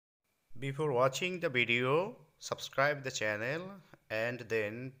Before watching the video, subscribe the channel and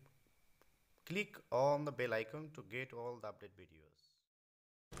then click on the bell icon to get all the update videos.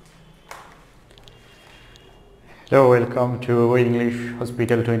 Hello, welcome to English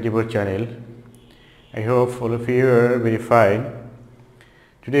Hospital 24 channel. I hope all of you are very fine.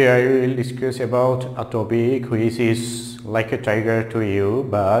 Today I will discuss about a topic which is like a tiger to you,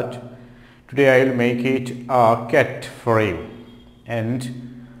 but today I will make it a cat for you. And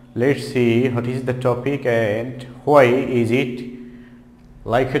let's see what is the topic and why is it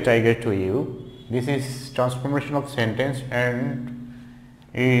like a tiger to you. This is transformation of sentence and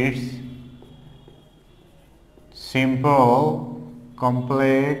it's simple,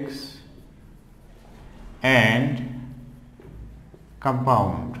 complex and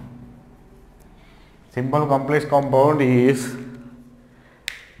compound. Simple, complex, compound is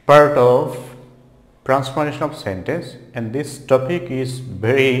part of transformation of sentence, and this topic is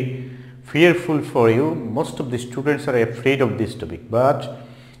very fearful for you. Most of the students are afraid of this topic, but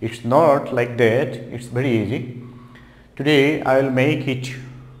it's not like that. It's very easy. Today I will make it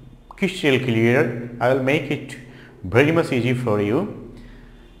crystal clear. I will make it very much easy for you.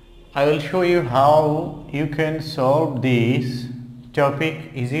 I will show you how you can solve this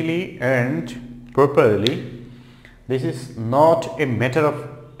topic easily and properly. This is not a matter of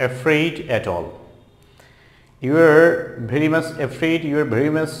afraid at all. You are very much afraid, you are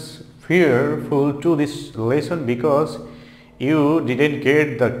very much fearful to this lesson because you didn't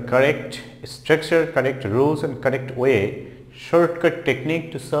get the correct structure, correct rules and correct way, shortcut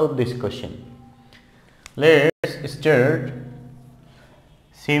technique to solve this question. Let's start.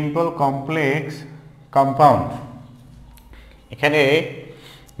 Simple, complex, compound. এখানে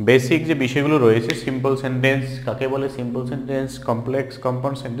basic যে বিষয়গুলো রয়েছে, simple sentence কাকে বলে, simple sentence, complex,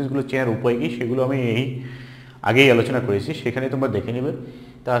 compound সেন্টেন্সগুলো চেনার উপায় কি সেগুলো আমি আগেই আলোচনা করেছি, সেখানে তোমরা দেখে নেবে।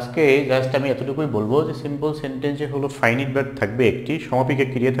 তো আজকে জাস্ট আমি এতটুকুই বলবো যে সিম্পল সেন্টেন্সে হলো ফাইনিট ভার্ব থাকবে একটি, সমাপিকা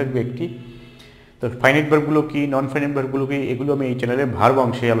ক্রিয়া থাকবে একটি। তো ফাইনিট ভার্বগুলো কি, নন ফাইনিট ভার্বগুলো কি, এগুলো আমি এই চ্যানেলে ভার্ব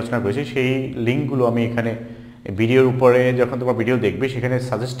অংশে আলোচনা করেছি। সেই লিঙ্কগুলো আমি এখানে ভিডিওর উপরে যখন তোমার ভিডিও দেখবে সেখানে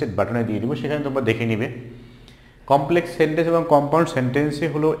সাজেস্টেড বাটনে দিয়ে দিব, সেখানে তোমরা দেখে নিবে। কমপ্লেক্স সেন্টেন্স এবং কম্পাউন্ড সেন্টেন্সে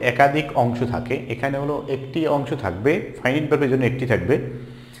হলো একাধিক অংশ থাকে, এখানে হলো একটি অংশ থাকবে, ফাইনিট ভার্বের জন্য একটি থাকবে,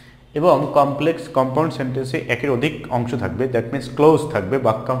 এবং কমপ্লেক্স কম্পাউন্ড সেন্টেন্সে একের অধিক অংশ থাকবে, দ্যাট মিনস ক্লোজ থাকবে,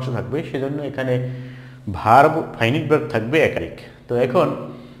 বাক্যাংশ থাকবে, সেজন্য এখানে ভার্ব ফাইনিট ভার্ব থাকবে একাধিক। তো এখন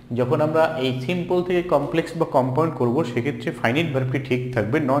যখন আমরা এই সিম্পল থেকে কমপ্লেক্স বা কম্পাউন্ড করব সেক্ষেত্রে ফাইনিট ভার্বটি ঠিক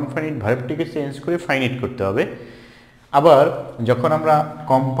থাকবে, নন ফাইনিট ভার্বটিকে চেঞ্জ করে ফাইনিট করতে হবে। আবার যখন আমরা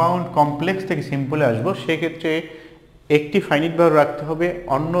কম্পাউন্ড কমপ্লেক্স থেকে সিম্পলে আসবো সেক্ষেত্রে একটি ফাইনিট ভার্ব রাখতে হবে,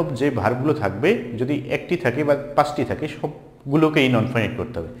 অন্য যে ভার্বগুলো থাকবে যদি একটি থাকে বা পাঁচটি থাকে সবগুলোকেই নন ফাইনিট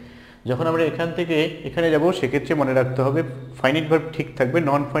করতে হবে। যখন আমরা এখান থেকে এখানে যাব সেক্ষেত্রে মনে রাখতে হবে ফাইনিট ভার্ব ঠিক থাকবে,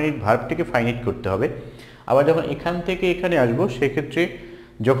 নন ফাইনিট ভার্বটিকে ফাইনিট করতে হবে। আবার যখন এখান থেকে এখানে আসবো সেক্ষেত্রে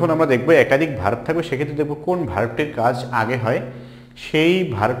যখন আমরা দেখবো একাধিক ভার্ব থাকবে সেক্ষেত্রে দেখবো কোন ভার্বটির কাজ আগে হয় সেই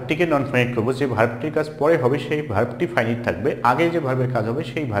ভার্বটিকে নন ফাইনিট করবো, যে ভার্বটির কাজ পরে হবে সেই ভার্বটি ফাইনিট থাকবে, আগে যে ভার্বের কাজ হবে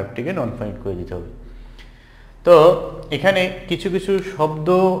সেই ভার্বটিকে নন ফাইনিট করে দিতে হবে। তো এখানে কিছু কিছু শব্দ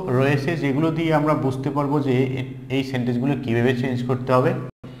রয়েছে যেগুলো দিয়ে আমরা বুঝতে পারবো যে এই সেন্টেন্সগুলো কীভাবে চেঞ্জ করতে হবে।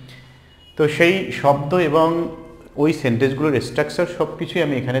 তো সেই শব্দ এবং ওই সেন্টেন্সগুলোর স্ট্রাকচার সব কিছুই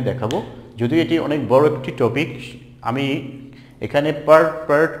আমি এখানে দেখাবো। যদিও এটি অনেক বড় একটি টপিক, আমি এখানে পার্ট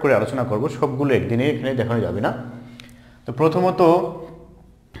পার্ট করে আলোচনা করব, সবগুলো একদিনে এখানে দেখানো যাবে না। তো প্রথমত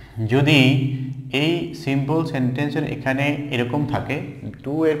যদি এই সিম্পল সেন্টেন্সের এখানে এরকম থাকে,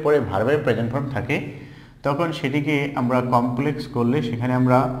 টু এর পরে ভার্বের প্রেজেন্ট ফর্ম থাকে, তখন সেটিকে আমরা কমপ্লেক্স করলে সেখানে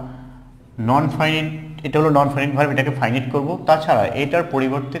আমরা নন ফাইনিট, এটা হলো নন ফাইনিট ভার্ব, এটাকে ফাইনিট করব। তাছাড়া এটার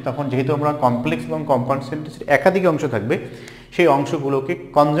পরিবর্তে তখন যেহেতু আমরা কমপ্লেক্স এবং কম্পাউন্ড সেন্টেন্সের একাধিক অংশ থাকবে সেই অংশগুলোকে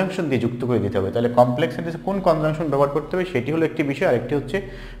কনজাংশন দিয়ে যুক্ত করে দিতে হবে। তাহলে কমপ্লেক্স সেন্টেন্সে কোন কনজাংশন ব্যবহার করতে হবে সেটি হলো একটি বিষয়, আরেকটি হচ্ছে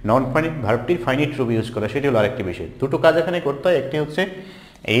নন ফাইনিট ভার্বটির ফাইনিট রূপ ইউজ করা, সেটি হলো আরেকটি বিষয়। দুটো কাজ এখানে করতে হয়, একটি হচ্ছে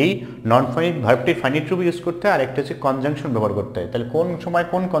এই নন ফাইনিট ভার্বটির ফাইনিট রূপ ইউজ করতে হয়, আরেকটি হচ্ছে কনজাংশন ব্যবহার করতে হয়। তাহলে কোন সময়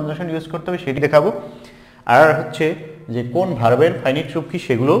কোন কনজাংশন ইউজ করতে হবে সেটি দেখাবো, আর হচ্ছে যে কোন ভার্বের ফাইনিট রূপ কি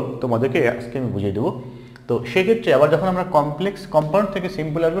সেগুলো তোমাদেরকে আজকে আমি বুঝিয়ে দেবো। তো সেক্ষেত্রে আবার যখন আমরা কমপ্লেক্স কম্পাউন্ড থেকে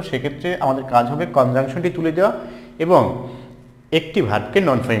সিম্পল আসবো সেক্ষেত্রে আমাদের কাজ হবে কনজাংশনটি তুলে দেওয়া এবং একটি ভার্বকে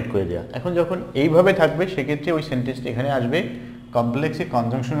নন ফাইনিট করে দেওয়া। এখন যখন এইভাবে থাকবে সেক্ষেত্রে ওই সেন্টেন্সটি এখানে আসবে, কমপ্লেক্সে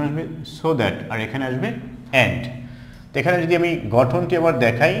কনজাংশন আসবে সো দ্যাট, আর এখানে আসবে অ্যান্ড। তো এখানে যদি আমি গঠনটি আবার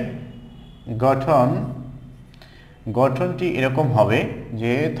দেখাই, গঠনটি এরকম হবে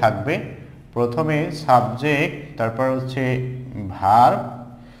যে থাকবে প্রথমে সাবজেক্ট, তারপর হচ্ছে ভার্ব,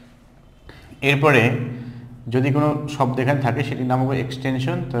 এরপরে যদি কোনো শব্দ এখানে থাকে সেটির নাম হবে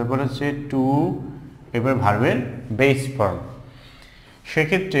এক্সটেনশন, তারপর হচ্ছে টু, এবার ভার্বের বেস ফর্ম।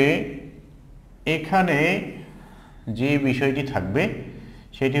 সেক্ষেত্রে এখানে যে বিষয়টি থাকবে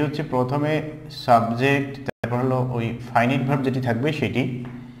সেটি হচ্ছে প্রথমে সাবজেক্ট, তারপর হলো ওই ফাইনাইট ভার্ব যেটি থাকবে সেটি,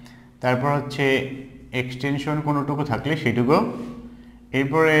 তারপর হচ্ছে এক্সটেনশন কোনোটুকু থাকলে সেটুকু,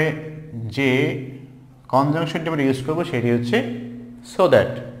 এরপরে যে কনজাংশনটি আমরা ইউজ করবো সেটি হচ্ছে সো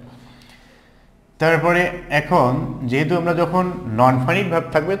দ্যাট। তারপরে এখন যেহেতু আমরা যখন নন ফাইনাইট ভার্ব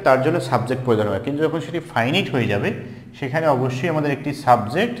থাকবে তার জন্য সাবজেক্ট প্রয়োজন হবে, কিন্তু যখন সেটি ফাইনাইট হয়ে যাবে সেখানে অবশ্যই আমাদের একটি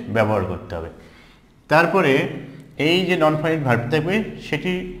সাবজেক্ট ব্যবহার করতে হবে। তারপরে এই যে নন ফাইনাইট ভার্ব থাকবে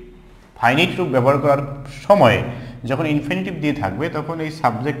সেটি ফাইনাইট রূপ ব্যবহার করার সময় যখন ইনফিনিটিভ দিয়ে থাকবে তখন এই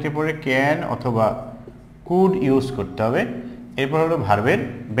সাবজেক্টের পরে ক্যান অথবা কুড ইউজ করতে হবে। এরপর হলো ভার্বের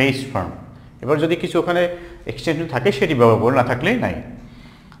বেস ফর্ম। এবার যদি কিছু ওখানে এক্সটেনশন থাকে সেটি ব্যবহার করবো, না থাকলে নাই।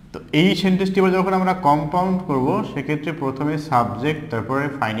 তো এই সেন্টেন্সটি যখন আমরা কম্পাউন্ড করব সেক্ষেত্রে প্রথমে সাবজেক্ট, তারপরে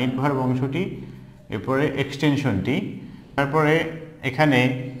ফাইনাইট ভার্ব অংশটি, এরপরে এক্সটেনশনটি, তারপরে এখানে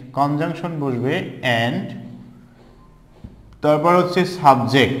কনজাংশন বসবে অ্যান্ড, তারপর হচ্ছে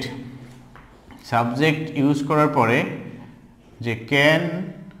সাবজেক্ট। সাবজেক্ট ইউজ করার পরে যে ক্যান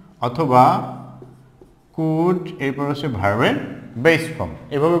অথবা কুড, এরপর হচ্ছে ভার্বের বেস ফর্ম।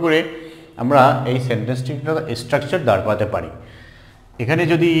 এভাবে করে আমরা এই সেন্টেন্সটির স্ট্রাকচার দাঁড় করাতে পারি। এখানে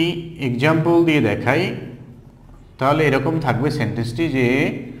যদি এক্সাম্পল দিয়ে দেখাই তাহলে এরকম থাকবে সেন্টেন্সটি যে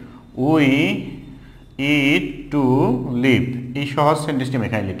উই ইট টু লিভ। এই সহজ সেন্টেন্সটি আমি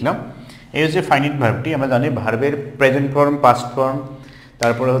এখানে লিখলাম। এই হচ্ছে ফাইনাইট ভার্বটি। আমরা জানি ভার্বের প্রেজেন্ট ফর্ম, পাস্ট ফর্ম,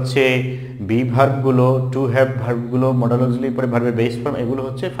 তারপরে হচ্ছে B ভার্বগুলো, to have ভার্বগুলো, modal auxiliary পরে ভার্বের বেস ফর্ম, এগুলো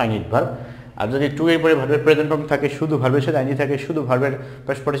হচ্ছে ফাইনাইট ভার্ব। আর যদি টু এর পরে ভার্বের প্রেজেন্ট ফর্ম থাকে, শুধু ভার্বের সাথে আইনি থাকে, শুধু ভার্বের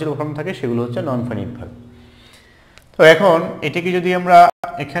পাস্ট পার্টিসিপল ফর্ম থাকে, সেগুলো হচ্ছে নন ফাইনাইট ভার্ব। তো এখন এটিকে যদি আমরা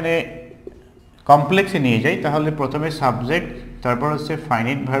এখানে কমপ্লেক্সে নিয়ে যাই তাহলে প্রথমে সাবজেক্ট, তারপর হচ্ছে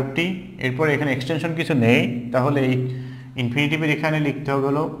ফাইনাইট ভার্বটি, এরপর এখানে এক্সটেনশন কিছু নেই, তাহলে এই ইনফিনিটিভের এখানে লিখতে হবে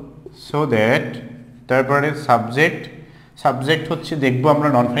হলো সো দ্যাট, তারপরে সাবজেক্ট। সাবজেক্ট হচ্ছে দেখবো আমরা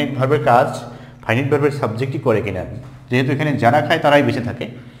নন ফাইনাইট ভার্বের কাজ ফাইনাইট ভার্বের সাবজেক্টই করে কিনা, যেহেতু এখানে যারা খায় তারাই বেঁচে থাকে,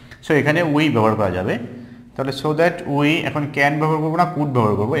 সো এখানে উই ব্যবহার করা যাবে। তাহলে সো দ্যাট উই, এখন ক্যান ব্যবহার করবো না কুড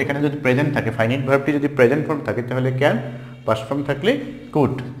ব্যবহার করবো। এখানে যদি প্রেজেন্ট থাকে, ফাইনাইট ভার্বটি যদি প্রেজেন্ট ফর্ম থাকে তাহলে ক্যান, পাস্ট ফর্ম থাকলে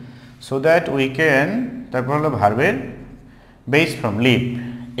could. So that we can, তারপর হলো ভার্বের বেস ফর্ম লিভ।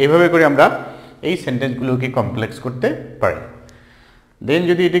 এইভাবে করে আমরা এই সেন্টেন্সগুলোকে কমপ্লেক্স করতে পারি। দেন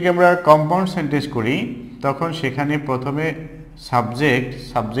যদি এটিকে আমরা কম্পাউন্ড সেন্টেন্স করি তখন সেখানে প্রথমে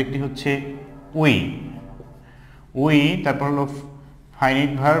সাবজেক্টটি হচ্ছে উই, তারপর হলো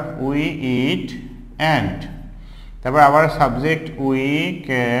finite verb we eat and, তারপর আবার সাবজেক্ট উই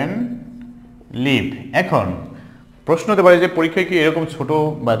ক্যান লিভ। এখন প্রশ্ন হতে পারে যে পরীক্ষায় কি এরকম ছোট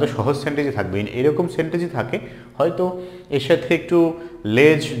বা এত সহজ সেন্টেন্সই থাকবে? এরকম সেন্টেন্সই থাকে, হয়তো এর সাথে একটু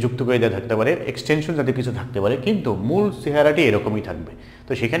লেজ যুক্ত করে দেওয়া থাকতে পারে, এক্সটেনশন যাতে কিছু থাকতে পারে, কিন্তু মূল চেহারাটি এরকমই থাকবে।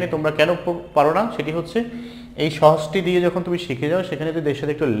 তো সেখানে তোমরা কেন পারো না? সেটি হচ্ছে এই সহজটি দিয়ে যখন তুমি শিখে যাও সেখানে যদি এর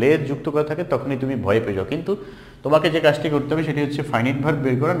সাথে একটু লেজ যুক্ত করা থাকে তখনই তুমি ভয় পেয়ে যাও। কিন্তু তোমাকে যে কাজটি করতে হবে সেটি হচ্ছে ফাইনাইট ভার্ব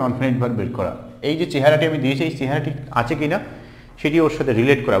বের করা, নন ফাইনাইট ভার্ব বের করা। এই যে চেহারাটি আমি দিয়েছি এই চেহারাটি আছে কিনা সেটি ওর সাথে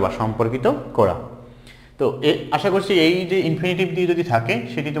রিলেট করা বা সম্পর্কিত করা। তো আশা করছি এই যে ইনফিনিটিভ দিয়ে যদি থাকে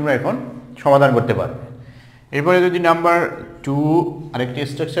সেটি তোমরা এখন সমাধান করতে পারবে। এরপরে যদি নাম্বার 2 আরেকটি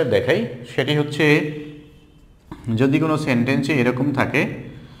স্ট্রাকচার দেখাই, সেটি হচ্ছে যদি কোনো সেন্টেন্সে এরকম থাকে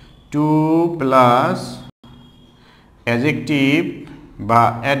টু প্লাস অ্যাডজেক্টিভ বা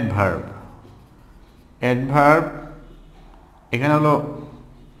অ্যাডভার্ব, এখানে হলো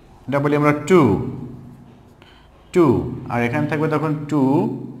এটা বলি আমরা টু, আর এখানে থাকবে তখন টু,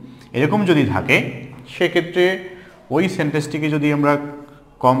 এরকম যদি থাকে সেক্ষেত্রে ওই সেন্টেন্সটিকে যদি আমরা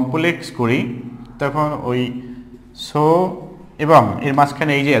কমপ্লেক্স করি তখন ওই সো এবং এর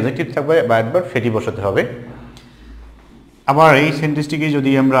মাঝখানে এই যে অ্যাডজেক্টিভ থাকবে বা অ্যাডভার্ব সেটি বসাতে হবে। আবার এই সেন্টেন্সটিকে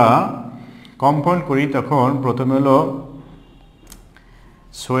যদি আমরা কম্পাউন্ড করি তখন প্রথমে হলো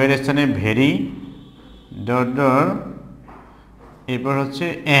সো এর স্থানে ভেরি এরপর হচ্ছে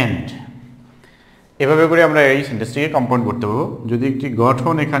এন্ড। এভাবে করে আমরা এই সেন্টেন্সটিকে কম্পাউন্ড করতে পারবো। যদি একটি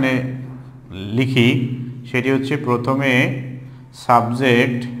গঠন এখানে লিখি সেটি হচ্ছে প্রথমে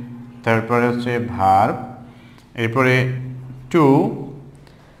সাবজেক্ট, তারপরে হচ্ছে ভার্ব, এরপরে টু,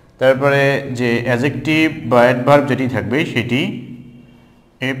 তারপরে যে অ্যাডজেক্টিভ বা অ্যাডভার্ব যেটি থাকবে সেটি,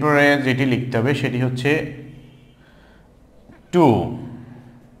 এরপরে যেটি লিখতে হবে সেটি হচ্ছে টু,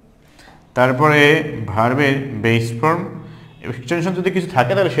 তারপরে ভার্বের বেস ফর্ম। এক্সটেনশন যদি কিছু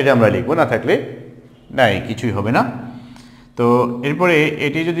থাকে তাহলে সেটা আমরা লিখবো, না থাকলে নাই, কিছুই হবে না। তো এরপরে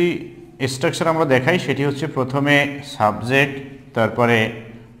এটি যদি স্ট্রাকচার আমরা দেখাই সেটি হচ্ছে প্রথমে সাবজেক্ট, তারপরে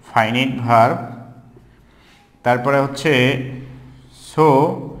ফাইনাইট ভার্ব, তারপরে হচ্ছে সো,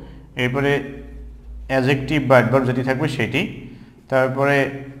 এরপরে অ্যাডজেক্টিভ বা অ্যাডভার্ব যেটি থাকবে সেটি, তারপরে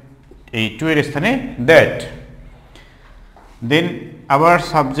এই টু এর স্থানে দ্যাট। দেন আবার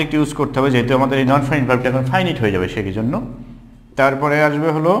সাবজেক্ট ইউজ করতে হবে, যেহেতু আমাদের এই নন ফাইনিট ভার্বটা এখন ফাইনিট হয়ে যাবে সেই জন্য। তারপরে আসবে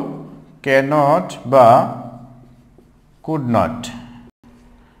হলো ক্যানট বা কুড নট,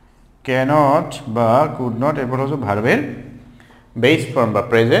 ক্যানট বা কুড নট, এরপর হচ্ছে ভার্বের বেস ফর্ম বা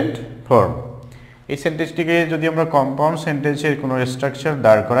প্রেজেন্ট ফর্ম। এই সেন্টেন্সটিকে যদি আমরা কম্পাউন্ড সেন্টেন্সের কোনো স্ট্রাকচার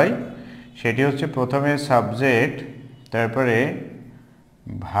দাঁড় করাই, সেটি হচ্ছে প্রথমে সাবজেক্ট, তারপরে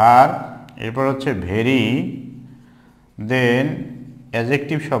ভার্ব, এরপর হচ্ছে ভেরি, দেন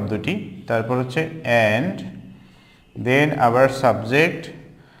অ্যাডজেক্টিভ শব্দটি, তারপর হচ্ছে অ্যান্ড, দেন আবার সাবজেক্ট,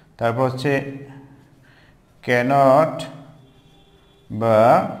 তারপর হচ্ছে ক্যানট বা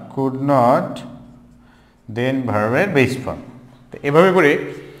কুড নট, দেন ভার্বের বেস ফর্ম। তো এভাবে করে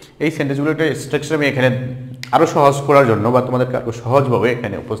এই সেন্টেন্সগুলো একটা স্ট্রাকচার আমি এখানে আরও সহজ করার জন্য বা তোমাদের আরও সহজভাবে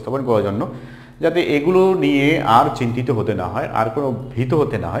এখানে উপস্থাপন করার জন্য, যাতে এগুলো নিয়ে আর চিন্তিত হতে না হয়, আর কোনো ভীত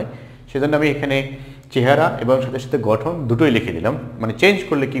হতে না হয়, সেজন্য আমি এখানে চেহারা এবং সাথে সাথে গঠন দুটোই লিখে দিলাম, মানে চেঞ্জ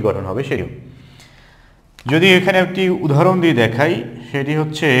করলে কি গঠন হবে সেটিও। যদি এখানে একটি উদাহরণ দিয়ে দেখাই, সেটি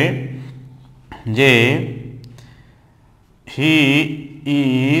হচ্ছে যে he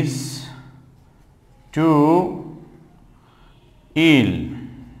is two ill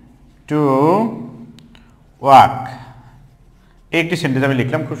to walk. একটি সেন্টেন্স আমি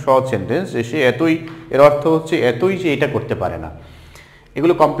লিখলাম, খুব সহজ সেন্টেন্স, সে এতই, এর অর্থ হচ্ছে এতই যে এটা করতে পারে না।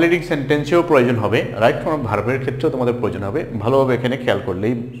 এগুলো কমপ্লিটিং সেন্টেন্সেও প্রয়োজন হবে, রাইট ফর্ম ভার্বের ক্ষেত্রেও তোমাদের প্রয়োজন হবে। ভালোভাবে এখানে খেয়াল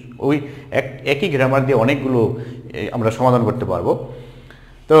করলেই ওই একই গ্রামার দিয়ে অনেকগুলো আমরা সমাধান করতে পারবো।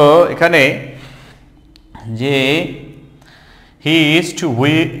 তো এখানে যে he is two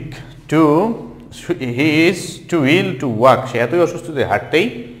week two, he is two will to walk, সে এতই অসুস্থ যে হাঁটতেই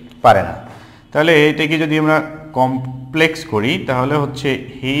পারে না। তাহলে এটাকে যদি আমরা কমপ্লেক্স করি, তাহলে হচ্ছে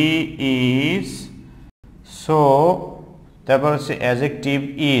হি ইজ সো, তারপর হচ্ছে অ্যাডজেক্টিভ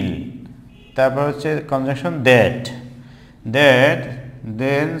ইল, তারপর হচ্ছে conjunction that, that,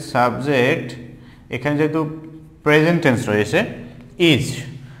 then subject, এখানে যেহেতু প্রেজেন্ট টেন্স রয়েছে ইজ,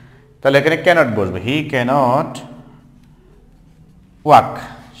 তাহলে এখানে ক্যানট বসবে, হি ক্যানট ওয়াক,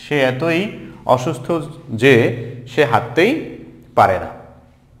 সে এতই অসুস্থ যে সে হাঁটতেই পারে না।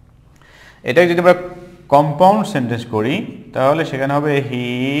 এটাকে যদি আমরা কম্পাউন্ড সেন্টেন্স করি, তাহলে সেখানে হবে হি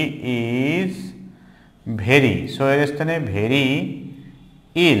ইজ ভেরি, সো এর স্থানে very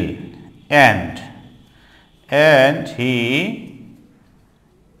ill, and he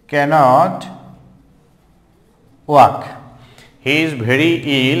cannot walk, he is very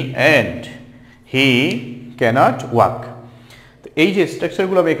ill and he cannot walk. তো এই যে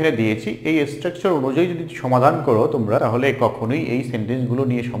স্ট্রাকচারগুলো আমি এখানে দিয়েছি, এই স্ট্রাকচার অনুযায়ী যদি সমাধান করো তোমরা, তাহলে কখনোই এই সেন্টেন্সগুলো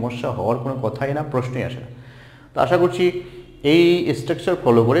নিয়ে সমস্যা হওয়ার কোনো কথাই না, প্রশ্নই আসে না। তো আশা করছি এই স্ট্রাকচার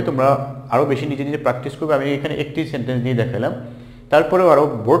ফলো করে তোমরা আরও বেশি নিজে নিজে প্র্যাকটিস করবে। আমি এখানে একটি সেন্টেন্স দিয়ে দেখালাম, তারপরেও আরও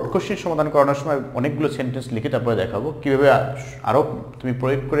বোর্ড কোশ্চেন সমাধান করানোর সময় অনেকগুলো সেন্টেন্স লিখে তারপরে দেখাবো কীভাবে আরও তুমি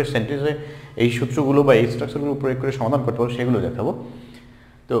প্রয়োগ করে সেন্টেন্সে এই সূত্রগুলো বা এই স্ট্রাকচারগুলো প্রয়োগ করে সমাধান করতে পারো, সেগুলো দেখাবো।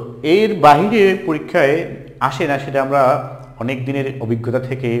 তো এর বাইরে পরীক্ষায় আসে না, সেটা আমরা অনেক দিনের অভিজ্ঞতা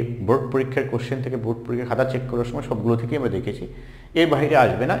থেকে, বোর্ড পরীক্ষার কোশ্চেন থেকে, বোর্ড পরীক্ষার খাতা চেক করার সময় সবগুলো থেকে আমরা দেখেছি। এর বাইরে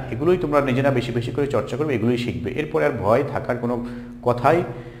আসবে না, এগুলোই তোমরা নিজেরা বেশি বেশি করে চর্চা করবে, এগুলোই শিখবে। এরপরে আর ভয় থাকার কোনো কথাই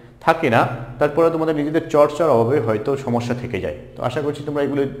থাকে না। তারপরে তোমাদের নিজেদের চর্চার অভাবে হয়তো সমস্যা থেকে যায়। তো আশা করছি তোমরা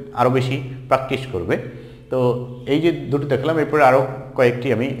এগুলো আরও বেশি প্র্যাকটিস করবে। তো এই যে দুটো দেখলাম, এরপরে আরও কয়েকটি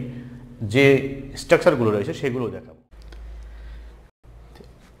আমি যে স্ট্রাকচারগুলো রয়েছে সেগুলো দেখাবো।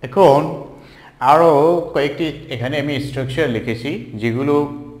 এখন আরও কয়েকটি এখানে আমি স্ট্রাকচার লিখেছি, যেগুলো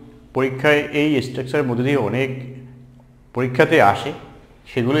পরীক্ষায় এই স্ট্রাকচারের মধ্যে দিয়ে অনেক পরীক্ষাতে আসে।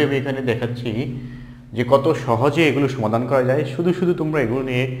 সেগুলো আমি এখানে দেখাচ্ছি যে কত সহজে এগুলো সমাধান করা যায়। শুধু শুধু তোমরা এগুলো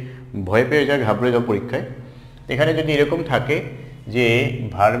নিয়ে ভয় পেয়ে যাও, ঘাবড়ে যাও পরীক্ষায়। এখানে যদি এরকম থাকে যে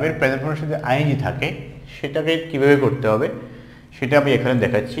ভার্বের প্রেজেন্ট ফর্মের সাথে আইএনজি থাকে, সেটাকে কীভাবে করতে হবে সেটা আমি এখানে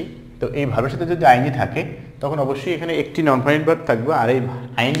দেখাচ্ছি। তো এই ভার্বের সাথে যদি আইএনজি থাকে, তখন অবশ্যই এখানে একটি নন ফাইনিট ভার্ব থাকবে, আর এই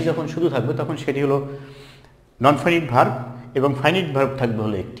আইএনজি যখন শুধু থাকবে তখন সেটি হলো নন ফাইনিট ভার্ব, এবং ফাইনিট ভার্ব থাকবে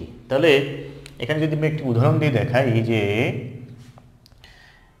হলো একটি। তাহলে এখানে যদি আমি একটি উদাহরণ দিয়ে দেখাই যে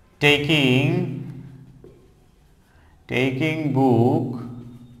taking book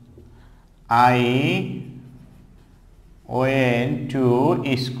I went to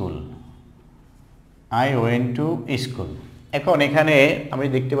school, এখন এখানে আমি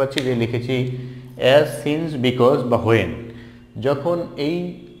দেখতে পাচ্ছি যে লিখেছি অ্যাজ, সিন্স, বিকজ বা হোয়েন। যখন এই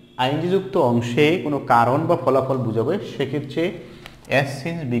আইনযুক্ত অংশে কোনো কারণ বা ফলাফল বোঝাবে, সেক্ষেত্রে অ্যাজ,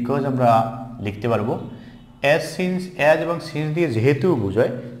 সিন্স, বিকজ আমরা লিখতে পারবো। অ্যাজ, সিন্স, অ্যাজ এবং সিন্স দিয়ে যেহেতু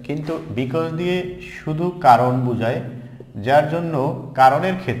বোঝায়, কিন্তু বিকজ দিয়ে শুধু কারণ বোঝায়, যার জন্য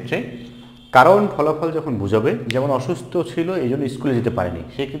কারণের ক্ষেত্রে কারণ ফলাফল যখন বোঝাবে, যেমন অসুস্থ ছিল এই জন্য স্কুলে যেতে পারেনি,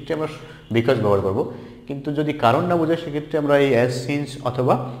 সেক্ষেত্রে আমরা বিকজ ব্যবহার করব। কিন্তু যদি কারণ না বোঝায় সেক্ষেত্রে আমরা এই অ্যাজ, সিন্স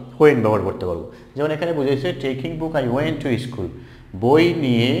অথবা হোয়েন ব্যবহার করতে পারবো। যেমন এখানে বুঝেছে taking book I went to school, বই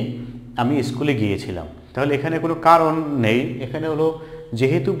নিয়ে আমি স্কুলে গিয়েছিলাম। তাহলে এখানে কোনো কারণ নেই, এখানে হলো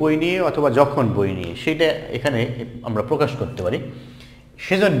যেহেতু বই নিয়ে অথবা যখন বই নিয়ে, সেটা এখানে আমরা প্রকাশ করতে পারি।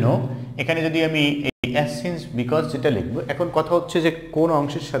 সেজন্য এখানে যদি আমি এই অ্যাজ, সিন্স, বিকজ যেটা লিখবো, এখন কথা হচ্ছে যে কোন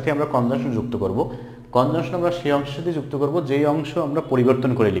অংশের সাথে আমরা কনজাংশন যুক্ত করব। কনজাংশন আমরা সেই অংশের সাথে যুক্ত করব যেই অংশ আমরা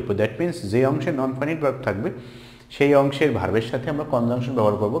পরিবর্তন করে লিখবো। দ্যাট মিনস যে অংশে নন ফাইনাইট ভার্ব থাকবে সেই অংশের ভার্বের সাথে আমরা কনজাংশন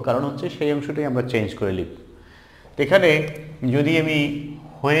ব্যবহার করব, কারণ হচ্ছে সেই অংশটাই আমরা চেঞ্জ করে লিখব। এখানে যদি আমি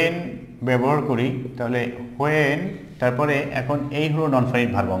হোয়েন ব্যবহার করি, তাহলে হোয়েন, তারপরে এখন এই হলো নন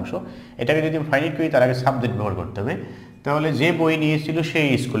ফাইনাইট ভার্ব অংশ, এটাকে যদি ফাইনাইট করি তার আগে সাবজেক্ট ব্যবহার করতে হবে। তাহলে যে বই নিয়েছিল সেই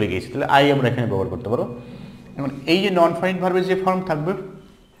স্কুলে গিয়েছে, তাহলে আই আমরা এখানে ব্যবহার করতে পারো। এখন এই যে নন ফাইনাইট ভার্বের যে ফর্ম থাকবে,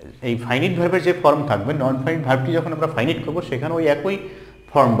 এই ফাইনাইট ভার্বের যে ফর্ম থাকবে, নন ফাইনাইট ভার্বটি যখন আমরা ফাইনাইট করবো সেখানে ওই একই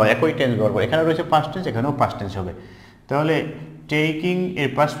ফর্ম বা একই টেন্স ব্যবহার করবো। এখানে রয়েছে পাস্ট টেন্স, এখানেও পাস্ট টেন্স হবে। তাহলে টেকিং এর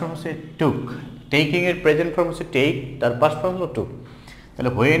পাস্ট ফর্ম হচ্ছে টুক, টেকিং এর প্রেজেন্ট ফর্ম হচ্ছে টেক, তার পাস্ট ফর্ম হলো টুক।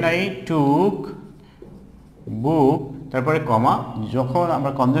 তাহলে হোয়েন আই টুক বুক, তারপরে কমা, যখন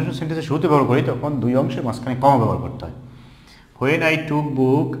আমরা কনজাংশন সেন্টেন্সে শুরুতে ব্যবহার করি তখন দুই অংশের মাঝখানে কমা ব্যবহার করতে হয়। When I took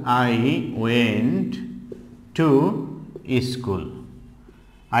book I went to school,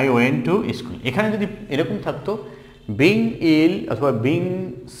 I went to school. এখানে যদি এরকম থাকতো বিং ইল অথবা being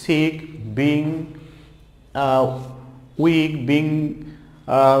sick, being week, being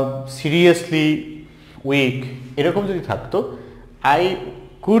seriously week, এরকম যদি থাকতো I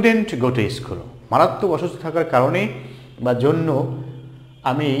couldn't go to school, মারাত্মক অসুস্থ থাকার কারণে বা জন্য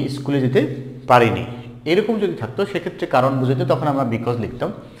আমি স্কুলে যেতে পারিনি, এরকম যদি থাকতো সেক্ষেত্রে কারণ বুঝাতে তখন আমরা বিকজ লিখতাম,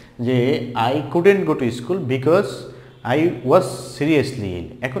 যে I couldn't go to school because I was seriously ইল।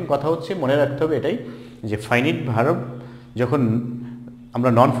 এখন কথা হচ্ছে মনে রাখতে হবে এটাই, যে ফাইনাইট ভার্ব যখন আমরা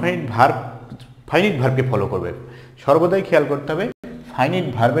নন ফাইনাইট ভার্বকে ফলো করবে, সর্বদাই খেয়াল করতে হবে ফাইনাইট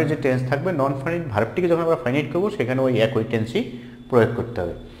ভার্বের যে টেন্স থাকবে, নন ফাইনাইট ভার্বটিকে যখন আমরা ফাইনাইট করবো সেখানে ওই একই টেন্সই প্রয়োগ করতে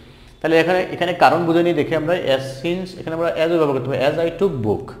হবে। তাহলে এখানে কারণ বুঝে নিয়ে দেখে আমরা অ্যাজ, সিন্স, এখানে আমরা অ্যাজও ব্যবহার করতে হবে। As I took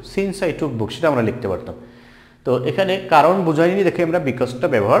book, since I took বুক, সেটা আমরা লিখতে পারতাম। তো এখানে কারণ বুঝাই নিয়ে দেখে আমরা বিকজটা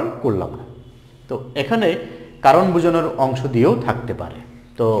ব্যবহার করলাম। তো এখানে কারণ বোঝানোর অংশ দিয়েও থাকতে পারে।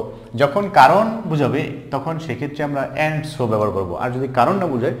 তো যখন কারণ বুঝাবে তখন সেক্ষেত্রে আমরা অ্যান্ড সো ব্যবহার করব, আর যদি কারণ না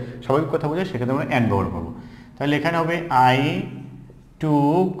বুঝায়, স্বাভাবিক কথা বুঝায়, সেক্ষেত্রে আমরা অ্যান্ড ব্যবহার করব। তাহলে এখানে হবে I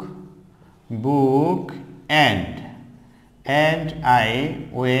took book and I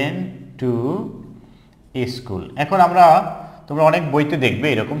went to school. এখন তোমরা অনেক বইতে দেখবে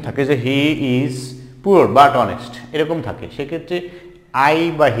এরকম থাকে যে he is poor but honest, এরকম থাকে। সেক্ষেত্রে আই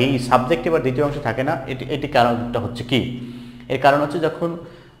বা হি সাবজেক্ট এবার দ্বিতীয় অংশে থাকে না। এটি কারণটা হচ্ছে কি, এর কারণ হচ্ছে যখন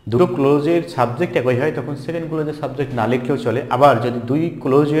দুটো ক্লোজের সাবজেক্ট একই হয় তখন সেকেন্ড ক্লোজের সাবজেক্ট না লিখলেও চলে, আবার যদি দুই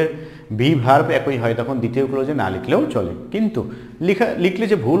ক্লোজের বি ভার্ব একই হয় তখন দ্বিতীয় ক্লোজে না লিখলেও চলে। কিন্তু লিখলে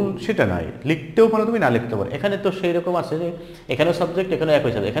যে ভুল সেটা নয়, লিখতেও পারো তুমি, না লিখতে পারো। এখানে তো সেই রকম আছে যে এখানেও সাবজেক্ট, এখানেও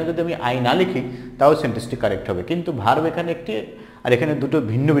একই সাবজেক্ট, এখানে যদি আমি আই না লিখি তাও সেন্টেন্সটি কারেক্ট হবে। কিন্তু ভার্ব এখানে একটি, আর এখানে দুটো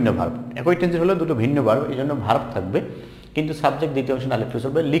ভিন্ন ভিন্ন ভার্ব, একই টেন্সের হলেও দুটো ভিন্ন ভার্ব, এই জন্য ভার্ব থাকবে কিন্তু সাবজেক্ট দ্বিতীয় অংশে না লিখতে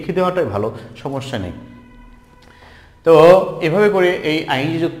চলবে, লিখে দেওয়াটাই ভালো, সমস্যা নেই। তো এভাবে করে এই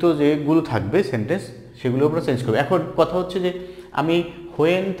আইএনজি যুক্ত যেগুলো থাকবে সেন্টেন্স সেগুলো আমরা চেঞ্জ করবো। এখন কথা হচ্ছে যে আমি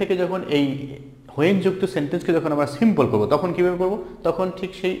হোয়েন থেকে যখন এই হোয়েন যুক্ত সেন্টেন্সকে যখন আমরা সিম্পল করবো তখন কীভাবে করবো, তখন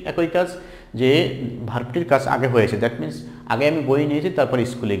ঠিক সেই একই কাজ, যে ভার্বটির কাজ আগে হয়েছে, দ্যাট মিনস আগে আমি বই নিয়েছি তারপর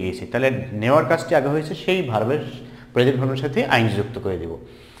স্কুলে গিয়েছি, তাহলে নেওয়ার কাজটি আগে হয়েছে, সেই ভার্বের প্রেজেন্ট ভার্বের সাথে আইএনজি যুক্ত করে দেবো।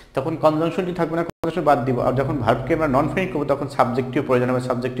 তখন কনজাংশনটি থাকবে না, কনজাংশন বাদ দিব। আর যখন ভার্বকে আমরা নন ফাইনাইট করবো তখন সাবজেক্টিভ প্রয়োজন হবে,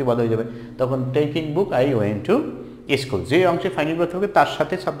 সাবজেক্টিভ বাদ হয়ে যাবে। তখন taking book I went to school, যে অংশে ফাইনাইট ভার্ব থাকবে তার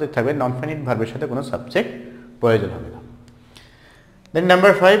সাথে সাবজেক্ট থাকবে, নন ফাইনাইট ভার্বের সাথে কোনো সাবজেক্ট প্রয়োজন হবে না। দেন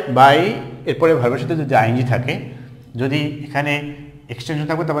নাম্বার 5, বাই, এরপরে ভার্বের সাথে যদি আইএনজি থাকে, যদি এখানে এক্সটেনশন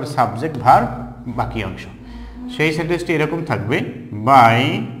থাকবে তারপরে সাবজেক্ট ভার্ব বাকি অংশ, সেই সেন্টেন্সটি এরকম থাকবে, by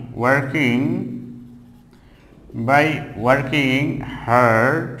working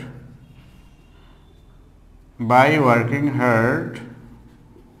hard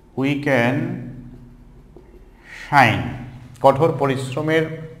we can shine, কঠোর পরিশ্রমের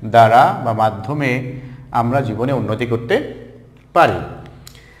দ্বারা বা মাধ্যমে আমরা জীবনে উন্নতি করতে পারি।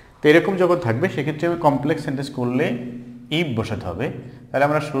 তো এরকম যখন থাকবে সেক্ষেত্রে আমি কমপ্লেক্স সেন্টেন্স করলে ইফ বসাতে হবে। তাহলে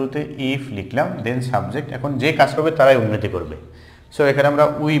আমরা শুরুতে ইফ লিখলাম, দেন সাবজেক্ট, এখন যে কাজ করবে তারাই উন্নতি করবে, সো এখানে আমরা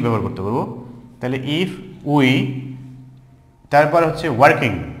উই ব্যবহার করতে পারবো। তাহলে ইফ উই, তারপর হচ্ছে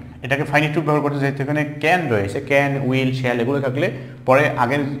ওয়ার্কিং, এটাকে ফাইনাইট টু ব্যবহার করতে, যেহেতু এখানে ক্যান রয়েছে, ক্যান, উইল, শ্যাল এগুলো থাকলে পরে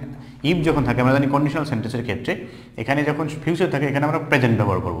আগের ইফ যখন থাকে আমরা জানি কন্ডিশনাল সেন্টেন্সের ক্ষেত্রে এখানে যখন ফিউচার থাকে এখানে আমরা প্রেজেন্ট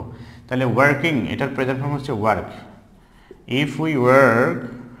ব্যবহার করব। তাহলে ওয়ার্কিং এটার প্রেজেন্ট ফর্ম হচ্ছে work. If we work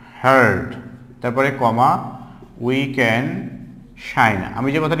hard, তারপরে কমা উই ক্যান শাইন। আমি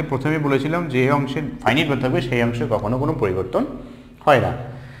যে কথাটি প্রথমে বলেছিলাম যে অংশে ফাইনাইট ভার্ব থাকবে সেই অংশে কখনো কোনো পরিবর্তন হয় না।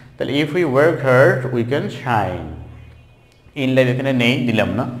 তাহলে if we work hard we can shine. In life এখানে নেই, দিলাম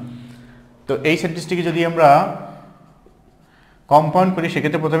না। তো এই সেন্টেন্সটিকে যদি আমরা কম্পাউন্ড করি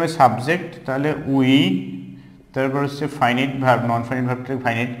সেক্ষেত্রে প্রথমে সাবজেক্ট, তাহলে উই, তারপর হচ্ছে finite verb, non finite ভার্বটাকে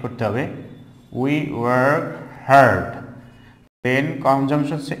finite করতে হবে, we work hard, then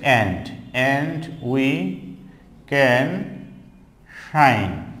conjunction হচ্ছে and we can shine,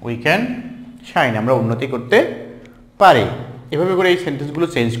 we can shine, আমরা উন্নতি করতে পারি। এভাবে করে এই সেন্টেন্সগুলো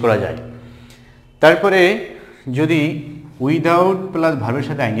চেঞ্জ করা যায়। তারপরে যদি উইদাউট প্লাস ভার্বের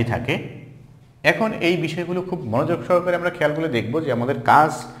সাথে আইএনজি থাকে, এখন এই বিষয়গুলো খুব মনোযোগ সহকারে আমরা খেয়াল করে দেখব যে আমাদের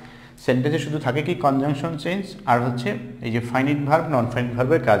কাজ সেন্টেন্সে শুধু থাকে কি কনজাংশন চেঞ্জ আর হচ্ছে এই যে ফাইনাইট ভার্ব, নন ফাইনাইট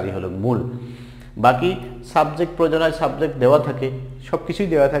ভার্বের কাজই হলো মূল। বাকি সাবজেক্ট প্রয়োজন হয়, সাবজেক্ট দেওয়া থাকে, সব কিছুই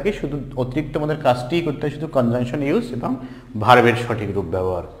দেওয়া থাকে, শুধু অতিরিক্ত আমাদের কাজটিই করতে হয় শুধু কনজাংশন ইউজ এবং ভার্বের সঠিক রূপ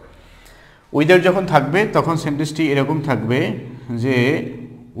ব্যবহার। উইদাউট যখন থাকবে তখন সেন্টেন্সটি এরকম থাকবে যে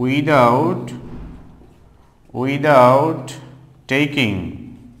without taking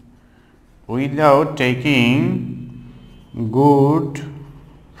good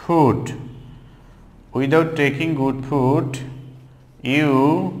food, without taking good food you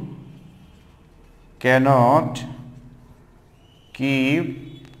cannot keep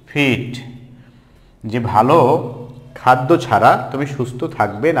fit। যে ভালো খাদ্য ছাড়া তুমি সুস্থ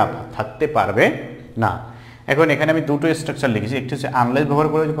থাকতে পারবে না। এখন এখানে আমি দুটো স্ট্রাকচার লিখেছি, একটি হচ্ছে আনলেস ব্যবহার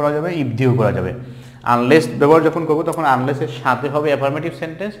করা যাবে, ইফ দিয়েও করা যাবে। আনলেস ব্যবহার যখন করবো তখন আনলেসের সাথে হবে অ্যাফার্মেটিভ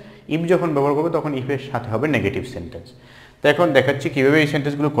সেন্টেন্স, ইফ যখন ব্যবহার করবো তখন ইফের সাথে হবে নেগেটিভ সেন্টেন্স। তো এখন দেখাচ্ছি কীভাবে এই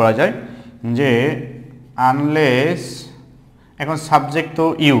সেন্টেন্সগুলো করা যায়। যে আনলেস, এখন সাবজেক্ট তো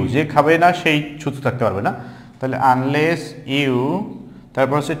ইউ, যে খাবে না সেই সুস্থ থাকতে পারবে না, তাহলে আনলেস ইউ,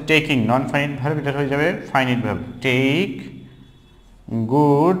 তারপর হচ্ছে টেকিং, নন ফাইনাইট ভার্ব, এটা হয়ে যাবে finite verb, take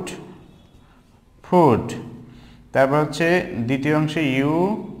good food. তারপর হচ্ছে দ্বিতীয় অংশে ইউ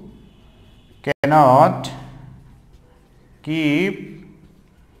ক্যানট কিপ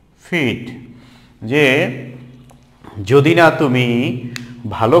ফিট, যে যদি না তুমি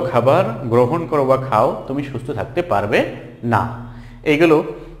ভালো খাবার গ্রহণ করো বা খাও তুমি সুস্থ থাকতে পারবে না। এইগুলো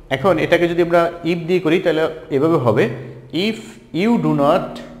এখন এটাকে যদি আমরা ইফ দিয়ে করি তাহলে এভাবে হবে, if you do not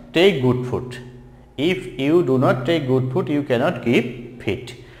take good food, if you do not take good food you cannot keep fit.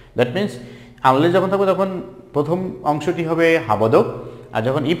 That means unless যখন থাকবে তখন প্রথম অংশটি হবে হাবোধক, আর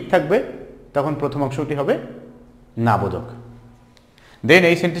যখন ইফ থাকবে তখন প্রথম অংশটি হবে নাবোধক। দেন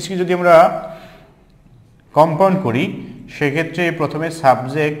এই সেন্টেন্সকে যদি আমরা কম্পাউন্ড করি সেক্ষেত্রে প্রথমে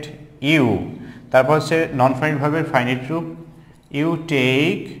সাবজেক্ট ইউ, তারপর হচ্ছে নন ফাইনাইট ভার্বের ফাইনাইট রূপ, you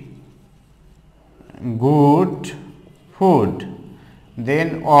take good food, than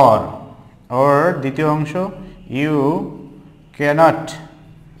or দ্বিতীয় অংশ, you cannot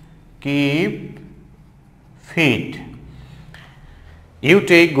keep fit. You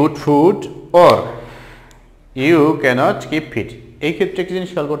take good food or you cannot keep fit. এই ক্ষেত্রে একটি জিনিস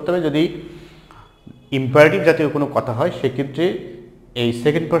খেয়াল করতে হবে, যদি ইম্পারেটিভ জাতীয় কোনো কথা হয় সেক্ষেত্রে এই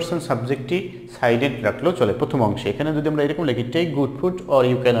সেকেন্ড পারসন সাবজেক্টটি সাইলেন্ট রাখলেও চলে প্রথম অংশে। এখানে যদি আমরা এরকম লিখি take good food or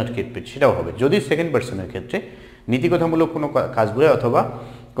you cannot keep fit, সেটাও হবে। যদি সেকেন্ড পারসনের ক্ষেত্রে নীতিকথামূলক কোনো কাজ বোঝায় অথবা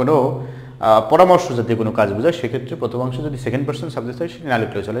কোনো পরামর্শ জাতীয় কোনো কাজ বোঝায় সেক্ষেত্রে প্রথম অংশ যদি সেকেন্ড পারসন সাবজেক্ট হয় সেটা না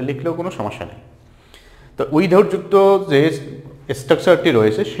লিখলেও চলে, লিখলেও কোনো সমস্যা নেই। তো উইদাউট যুক্ত যে স্ট্রাকচারটি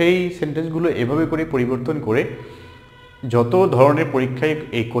রয়েছে সেই সেন্টেন্সগুলো এভাবে করে পরিবর্তন করে যত ধরনের পরীক্ষায়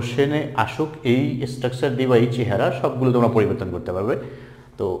এই কোশ্চেনে আসুক এই স্ট্রাকচার দিয়ে বা এই চেহারা সবগুলো তোমরা পরিবর্তন করতে পারবে।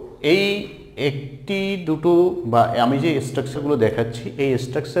 তো এই একটি দুটো বা আমি যে স্ট্রাকচারগুলো দেখাচ্ছি এই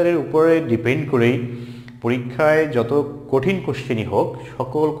স্ট্রাকচারের উপরে ডিপেন্ড করেই পরীক্ষায় যত কঠিন কোশ্চেনই হোক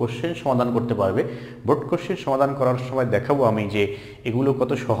সকল কোশ্চেন সমাধান করতে পারবে। বোর্ড কোশ্চেন সমাধান করার সময় দেখাবো আমি যে এগুলো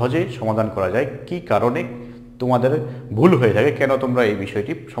কত সহজে সমাধান করা যায়, কি কারণে তোমাদের ভুল হয়ে থাকে, কেন তোমরা এই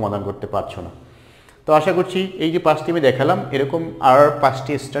বিষয়টি সমাধান করতে পারছো না। তো আশা করছি এই যে 5টি আমি দেখালাম এরকম আর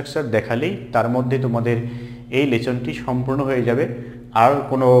 5টি স্ট্রাকচার দেখালেই তার মধ্যে তোমাদের এই লেসনটি সম্পূর্ণ হয়ে যাবে, আর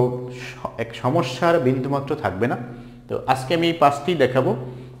কোনো এক সমস্যার বিন্দুমাত্র থাকবে না। তো আজকে আমি এই 5টি দেখাবো,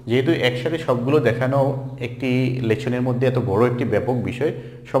 যেহেতু একসাথে সবগুলো দেখানো একটি লেসনের মধ্যে এত বড় একটি ব্যাপক বিষয়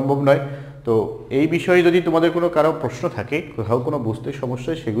সম্ভব নয়। তো এই বিষয়ে যদি তোমাদের কারো প্রশ্ন থাকে, কোথাও কোনো বুঝতে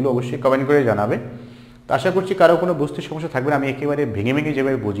সমস্যা, সেগুলো অবশ্যই কমেন্ট করে জানাবে। তো আশা করছি কারো কোনো বুঝতে সমস্যা থাকবে না। আমি একেবারে ভেঙে ভেঙে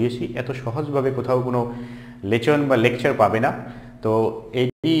যেভাবে বুঝিয়েছি এত সহজভাবে কোথাও কোনো লেসন বা লেকচার পাবে না। তো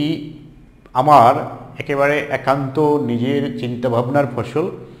এটি আমার একেবারে একান্ত নিজের চিন্তাভাবনার ফসল,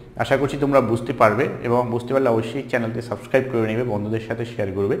 আশা করছি তোমরা বুঝতে পারবে এবং বুঝতে পারলে অবশ্যই চ্যানেলটি সাবস্ক্রাইব করে নেবে, বন্ধুদের সাথে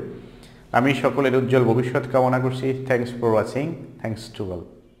শেয়ার করবে। আমি সকলের উজ্জ্বল ভবিষ্যৎ কামনা করছি। Thanks for watching. Thanks to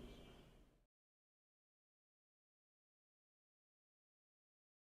all.